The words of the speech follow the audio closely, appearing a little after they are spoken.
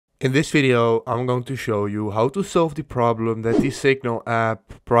In this video, I'm going to show you how to solve the problem that the Signal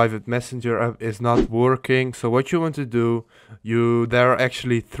app, private messenger app, is not working. So what you want to do, there are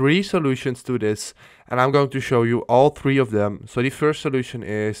actually three solutions to this, and I'm going to show you all three of them. So the first solution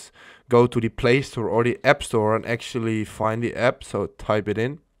is go to the Play Store or the App Store and actually find the app. So type it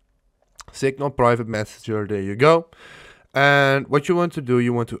in, Signal private messenger, there you go. And what you want to do,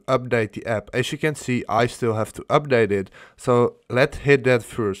 you want to update the app. As you can see, I still have to update it. So let's hit that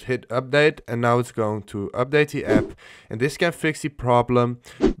first, hit update, and now it's going to update the app. And this can fix the problem,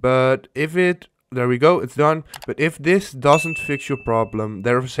 but there we go, it's done. But if this doesn't fix your problem,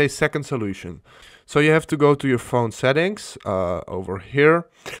 there is a second solution. So you have to go to your phone settings, over here.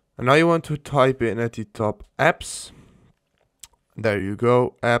 And now you want to type in at the top apps. There you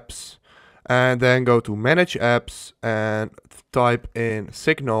go, apps. And then go to manage apps and type in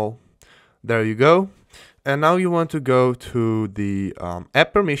Signal. There you go. And now you want to go to the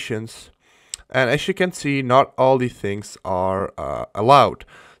app permissions. And as you can see, not all the things are allowed.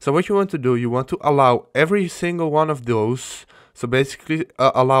 So what you want to do, you want to allow every single one of those. So basically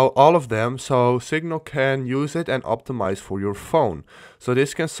allow all of them so Signal can use it and optimize for your phone. So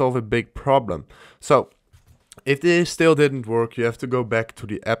this can solve a big problem. So if this still didn't work, you have to go back to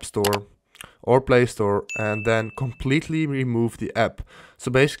the App Store or Play Store and then completely remove the app. So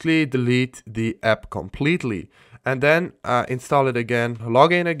basically delete the app completely and then install it again,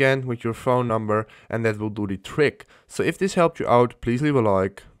 log in again with your phone number, and that will do the trick. So if this helped you out, please leave a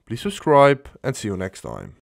like, please subscribe, and see you next time.